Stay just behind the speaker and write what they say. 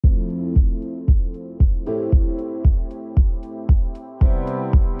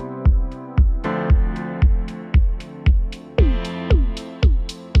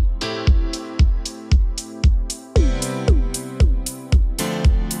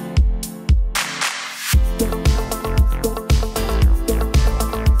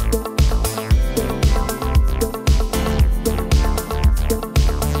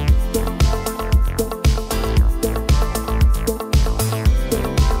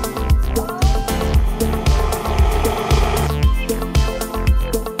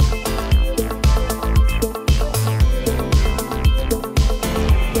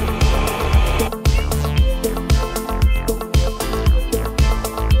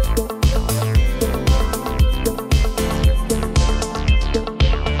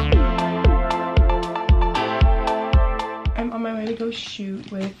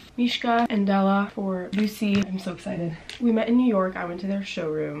Mishka and Della for buci. I'm so excited. We met in New York. I went to their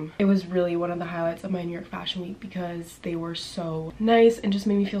showroom. It was really one of the highlights of my New York Fashion Week because they were so nice and just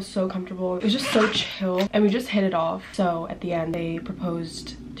made me feel so comfortable. It was just so chill and we just hit it off. So at the end, they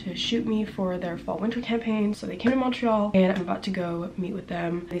proposed to shoot me for their fall winter campaign. So they came to Montreal and I'm about to go meet with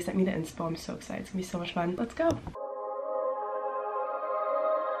them. They sent me the inspo. I'm so excited. It's gonna be so much fun. Let's go.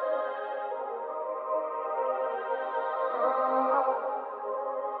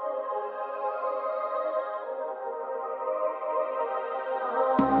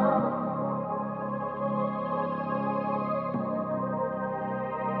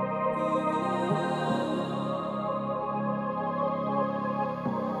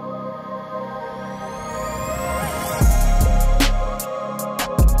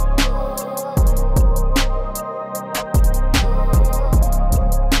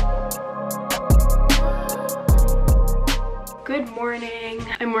 Good morning.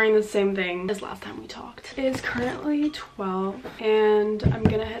 I'm wearing the same thing as last time we talked. It is currently 12 and I'm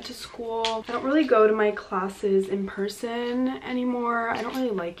gonna head to school. I don't really go to my classes in person anymore. I don't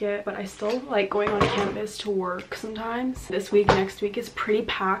really like it, but I still like going on campus to work sometimes. This week, next week is pretty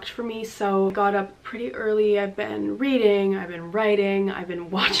packed for me, so I got up pretty early. I've been reading, I've been writing, I've been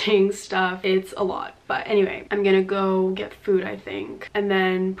watching stuff. It's a lot. But anyway, I'm gonna go get food, I think, and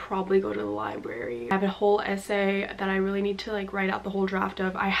then probably go to the library. I have a whole essay that I really need to like write out the whole draft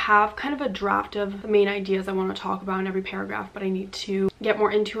of. I have kind of a draft of the main ideas I want to talk about in every paragraph, but I need to get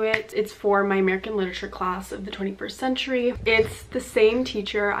more into it. It's for my American literature class of the 21st century. It's the same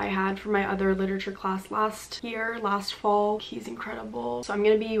teacher I had for my other literature class last fall. He's incredible. So I'm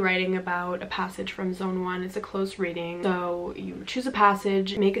gonna be writing about a passage from Zone 1. It's a close reading. So you choose a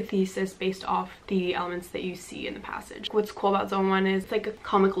passage, make a thesis based off the elements that you see in the passage. What's cool about Zone 1 is it's like a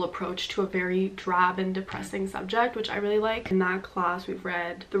comical approach to a very drab and depressing subject, which I really like. In that class, we've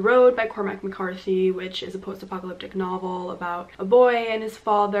read The Road by Cormac McCarthy, which is a post-apocalyptic novel about a boy and his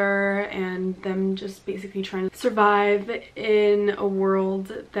father and them just basically trying to survive in a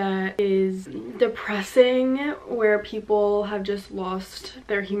world that is depressing, where people have just lost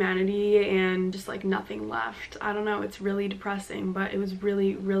their humanity and just like nothing left. I don't know, it's really depressing, but it was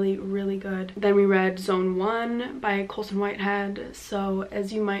really, really, really good. Then we read Zone 1 by Colson Whitehead. So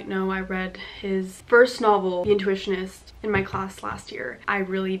as you might know, I read his first novel, The Intuitionist, in my class last year. I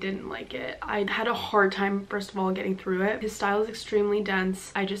really didn't like it. I had a hard time, first of all, getting through it. His style is extremely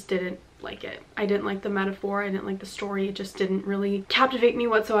dense. I just didn't like it. I didn't like the metaphor, I didn't like the story. It just didn't really captivate me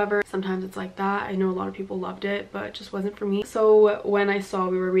whatsoever. Sometimes it's like that. I know a lot of people loved it, but it just wasn't for me. So when I saw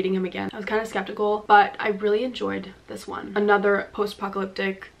we were reading him again, I was kind of skeptical, but I really enjoyed this one. Another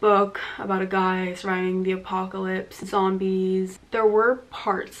post-apocalyptic book about a guy surviving the apocalypse, zombies. There were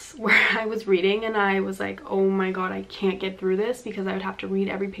parts where I was reading and I was like, oh my god, I can't get through this, because I would have to read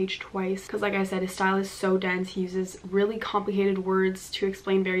every page twice, because like I said, his style is so dense. He uses really complicated words to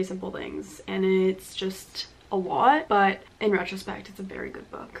explain very simple things, and it's just a lot, but in retrospect it's a very good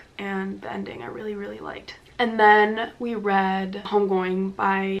book, and the ending I really, really liked. And then we read Homegoing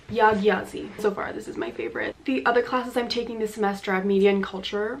by Yagyazi. So far, this is my favorite. The other classes I'm taking this semester are Media and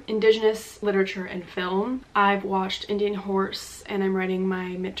Culture, Indigenous Literature and Film. I've watched Indian Horse and I'm writing my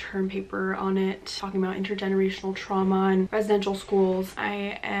midterm paper on it, talking about intergenerational trauma and residential schools.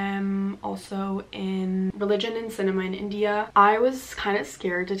 I am also in Religion and Cinema in India. I was kind of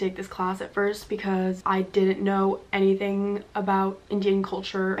scared to take this class at first because I didn't know anything about Indian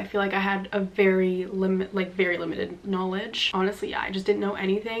culture. I feel like I had a very limited knowledge. Honestly, yeah, I just didn't know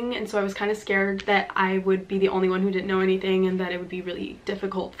anything, and so I was kind of scared that I would be the only one who didn't know anything and that it would be really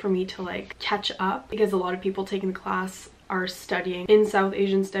difficult for me to like catch up, because a lot of people taking the class are studying in South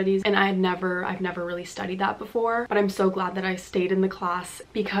Asian studies, and I've never really studied that before. But I'm so glad that I stayed in the class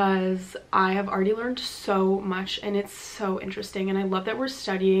because I have already learned so much and it's so interesting, and I love that we're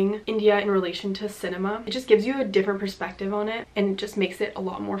studying India in relation to cinema. It just gives you a different perspective on it, and it just makes it a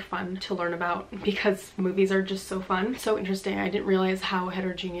lot more fun to learn about, because movies are just so fun, so interesting. I didn't realize how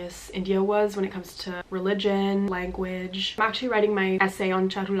heterogeneous India was when it comes to religion, language. I'm actually writing my essay on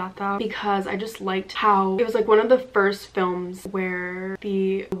Charulata because I just liked how it was like one of the first films where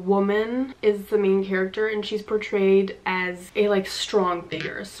the woman is the main character and she's portrayed as a like strong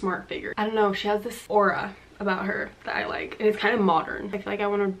figure, a smart figure. I don't know, she has this aura about her that I like, and it's kind of modern. I feel like I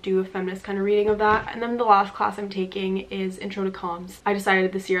want to do a feminist kind of reading of that. And then the last class I'm taking is Intro to Comms. I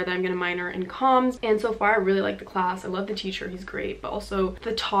decided this year that I'm going to minor in comms, and so far I really like the class. I love the teacher, he's great, but also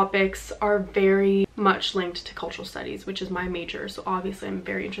the topics are very much linked to cultural studies, which is my major, so obviously I'm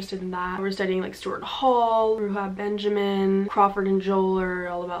very interested in that. We're studying like Stuart Hall, Ruha Benjamin, Crawford and Joel are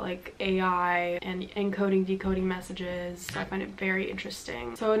all about like AI and encoding, decoding messages. So I find it very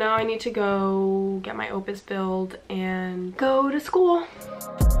interesting. So now I need to go get my opus build and go to school.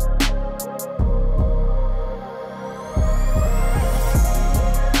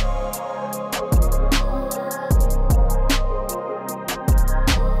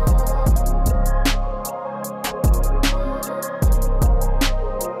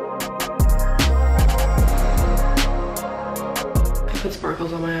 Put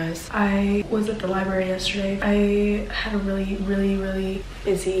sparkles on my eyes. I was at the library yesterday. I had a really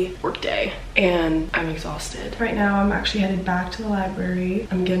busy work day and I'm exhausted. Right now I'm actually headed back to the library.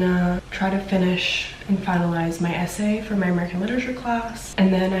 I'm gonna try to finish and finalize my essay for my American literature class,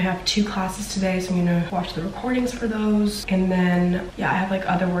 and then I have 2 classes today, so I'm gonna watch the recordings for those, and then yeah, I have like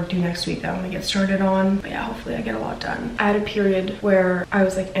other work due next week that I'm gonna get started on. But yeah, hopefully I get a lot done. I had a period where I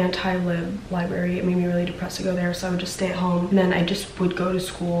was like anti-lib library. It made me really depressed to go there, so I would just stay at home, and then I just would go to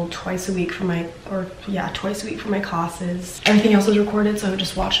school twice a week for my classes. Everything else was recorded, so I would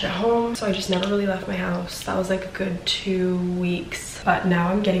just watch it at home, so I just never really left my house. That was like a good 2 weeks, but now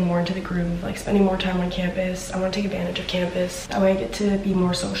I'm getting more into the groove, like spending more time on campus. I want to take advantage of campus. That way I get to be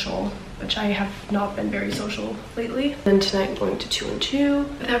more social, which I have not been very social lately. Then tonight I'm going to 2 and 2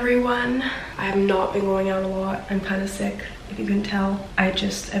 with everyone. I have not been going out a lot. I'm kind of sick, if you can tell. I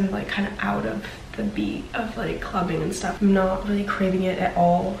just am like kind of out of the beat of like clubbing and stuff. I'm not really craving it at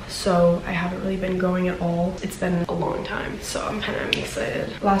all, so I haven't really been going at all. It's been a long time, so I'm kind of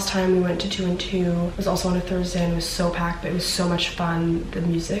excited. Last time we went to 2 and 2 was also on a Thursday and it was so packed, but it was so much fun. The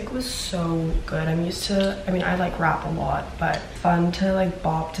music was so good. I mean I like rap a lot, but fun to like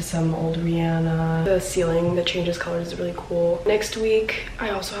bop to some old Rihanna. The ceiling that changes colors is really cool. Next week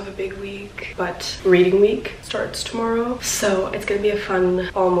I also have a big week, but reading week starts tomorrow, so it's gonna be a fun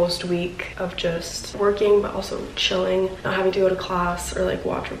almost week of just working but also chilling, not having to go to class or like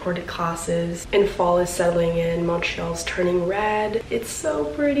watch recorded classes. And fall is settling in. Montreal's turning red. It's so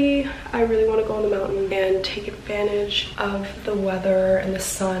pretty. I really want to go on the mountain and take advantage of the weather and the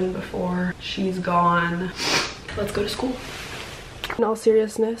sun before she's gone. Let's go to school. In all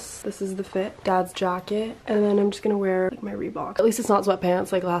seriousness, this is the fit. Dad's jacket, and then I'm just gonna wear like my Reebok. At least it's not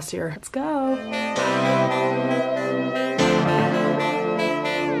sweatpants like last year. Let's go.